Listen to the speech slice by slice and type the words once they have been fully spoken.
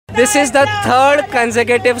This is the third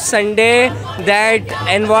consecutive Sunday that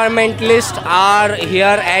environmentalists are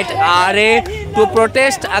here at Aarey to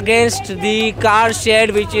protest against the car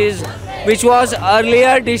shed which was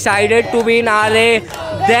earlier decided to be in Aarey.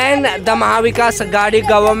 Then the Mahavikas Aghadi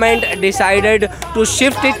government decided to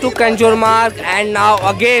shift it to Kanjurmarg, and now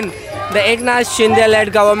again the Eknath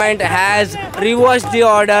Shinde-led government has reversed the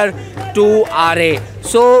order to Aarey.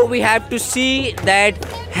 So we have to see that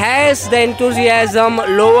has the enthusiasm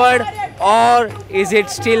lowered or is it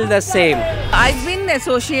still the same? I've been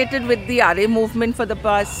associated with the Aarey movement for the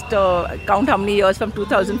past count how many years, from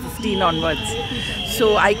 2015 onwards.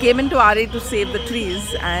 So I came into Aarey to save the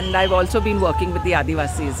trees, and I've also been working with the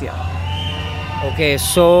Adivasis here. Okay,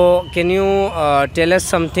 so can you tell us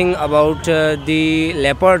something about the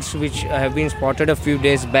leopards which have been spotted a few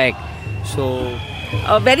days back? So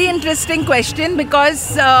a very interesting question,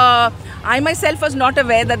 because I myself was not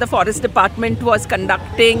aware that the forest department was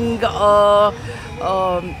conducting a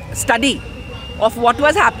study of what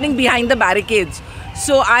was happening behind the barricades.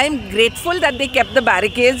 So I am grateful that they kept the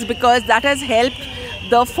barricades, because that has helped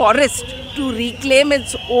the forest to reclaim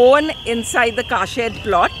its own inside the car shed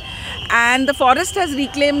plot, and the forest has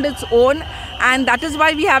reclaimed its own, and that is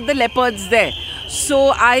why we have the leopards there.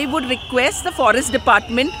 So I would request the forest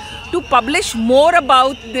department to publish more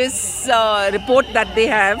about this report that they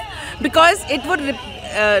have, because it would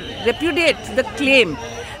repudiate the claim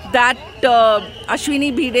that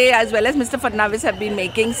Ashwini Bhide as well as Mr. Fadnavis have been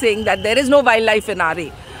making, saying that there is no wildlife in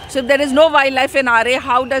Aarey. So if there is no wildlife in Aarey,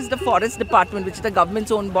 how does the forest department, which is the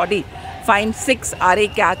government's own body, find 6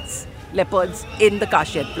 Aarey cats, leopards in the car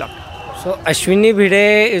shed plot? So Ashwini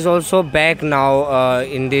Bhide is also back now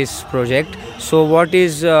in this project. So what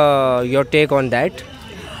is your take on that?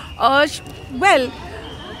 Well,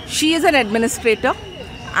 she is an administrator,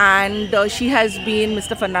 and she has been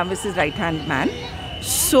Mr. Fadnavis' right-hand man.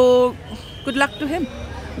 So good luck to him.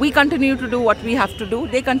 We continue to do what we have to do.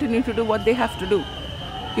 They continue to do what they have to do.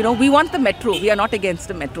 You know, we want the metro. We are not against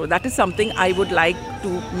the metro. That is something I would like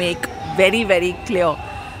to make very, very clear.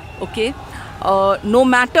 Okay? No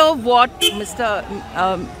matter what Ms.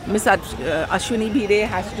 Ashwini Bhide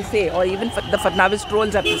has to say, or even the Fadnavis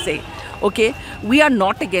trolls have to say, okay, we are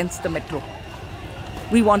not against the metro.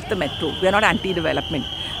 We want the metro. We are not anti-development.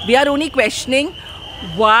 We are only questioning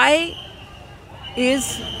why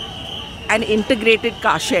is an integrated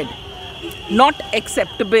car shed not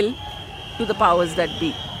acceptable to the powers that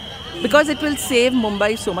be. Because it will save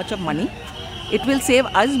Mumbai so much of money. It will save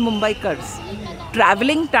us Mumbaikars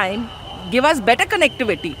travelling time, give us better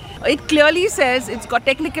connectivity. It clearly says it's got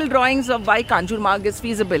technical drawings of why Kanjurmarg is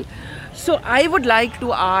feasible. So I would like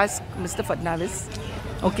to ask Mr. Fadnavis,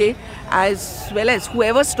 okay, as well as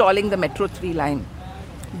whoever's stalling the Metro 3 line,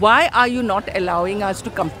 why are you not allowing us to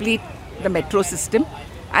complete the metro system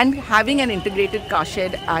and having an integrated car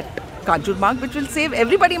shed at Kanjurmarg, which will save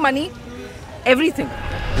everybody money, everything.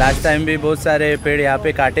 Last time भी बहुत सारे पेड़ यहाँ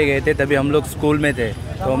पे काटे गए थे, तभी हम लोग स्कूल में थे,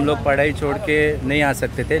 तो हम लोग पढ़ाई छोड़ के नहीं आ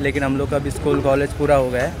सकते थे, लेकिन हम लोग का भी स्कूल कॉलेज पूरा हो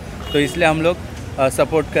गया है, तो इसलिए हम लोग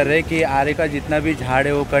सपोर्ट कर रहे हैं कि आरे का जितना भी झाड़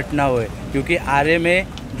है वो कट ना होए, क्योंकि आरे में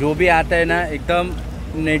जो भी आता है ना एकदम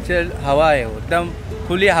नेचुरल हवा है, एकदम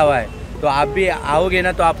खुली हवा है, तो आप भी आओगे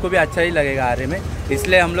ना तो आपको भी अच्छा ही लगेगा आरे में।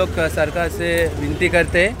 इसलिए हम लोग सरकार से विनती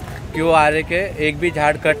करते हैं कि वो आरे के एक भी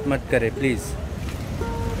झाड़ कट मत करे प्लीज़।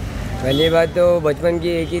 पहली बात तो बचपन की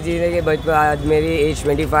एक ही चीज़ है कि बचपन आज मेरी एज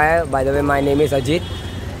 25 है। By the way my name is Ajit.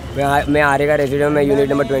 मैं आरे का रेजिडेंट हूँ। मैं यूनिट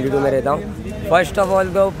नंबर 22 में रहता हूँ। फर्स्ट ऑफ ऑल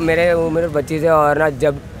तो मेरे उम्र 25 है और ना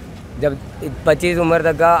जब 25 उम्र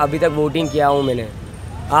तक का अभी तक वोटिंग किया हूँ मैंने,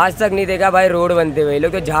 आज तक नहीं देखा भाई रोड बनते हुए।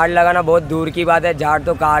 लोग तो झाड़ लगाना बहुत दूर की बात है, झाड़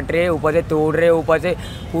तो काट रहे, ऊपर से तोड़ रहे, ऊपर से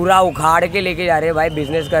पूरा उखाड़ के लेके जा रहे भाई,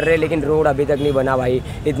 बिजनेस कर रहे, लेकिन रोड अभी तक नहीं बना भाई।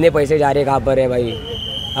 इतने पैसे जा रहे कहाँ पर हैं भाई?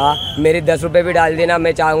 हाँ, मेरे 10 रुपये भी डाल देना,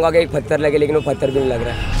 मैं चाहूँगा कि एक पत्थर लगे, लेकिन वो पत्थर भी नहीं लग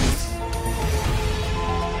रहा है।